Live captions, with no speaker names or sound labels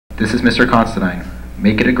This is Mr. Constantine.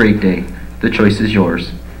 Make it a great day. The choice is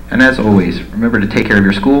yours. And as always, remember to take care of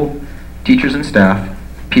your school, teachers and staff,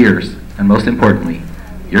 peers, and most importantly,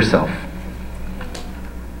 yourself.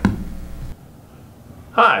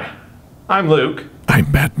 Hi, I'm Luke.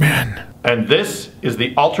 I'm Batman. And this is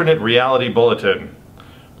the Alternate Reality Bulletin.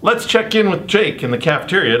 Let's check in with Jake in the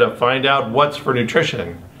cafeteria to find out what's for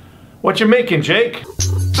nutrition. What you making, Jake?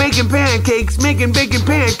 Bacon pancakes, making bacon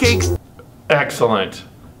pancakes. Excellent.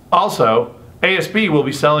 Also, ASB will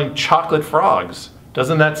be selling chocolate frogs.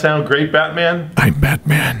 Doesn't that sound great, Batman? I'm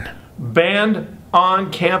Batman. Banned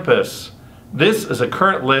on campus. This is a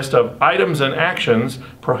current list of items and actions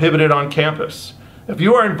prohibited on campus. If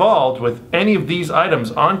you are involved with any of these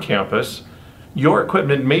items on campus, your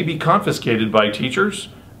equipment may be confiscated by teachers,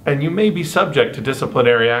 and you may be subject to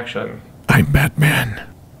disciplinary action. I'm Batman.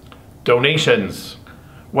 Donations.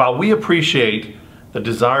 While we appreciate the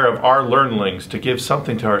desire of our learnlings to give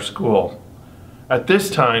something to our school, at this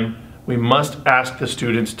time, we must ask the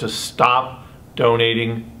students to stop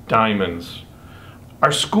donating diamonds.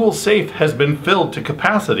 Our school safe has been filled to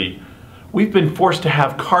capacity. We've been forced to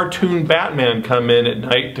have cartoon Batman come in at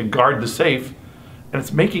night to guard the safe, and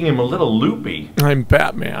it's making him a little loopy. I'm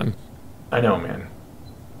Batman. I know, man.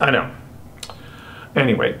 I know.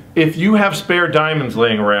 Anyway, if you have spare diamonds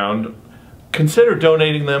laying around, consider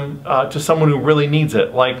donating them to someone who really needs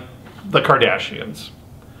it, like the Kardashians.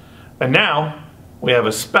 And now, we have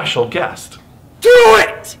a special guest. Do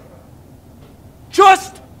it!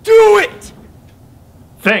 Just do it!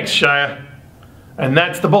 Thanks, Shia. And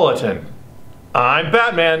that's the Bulletin. I'm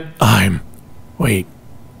Batman. Wait,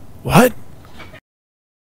 what?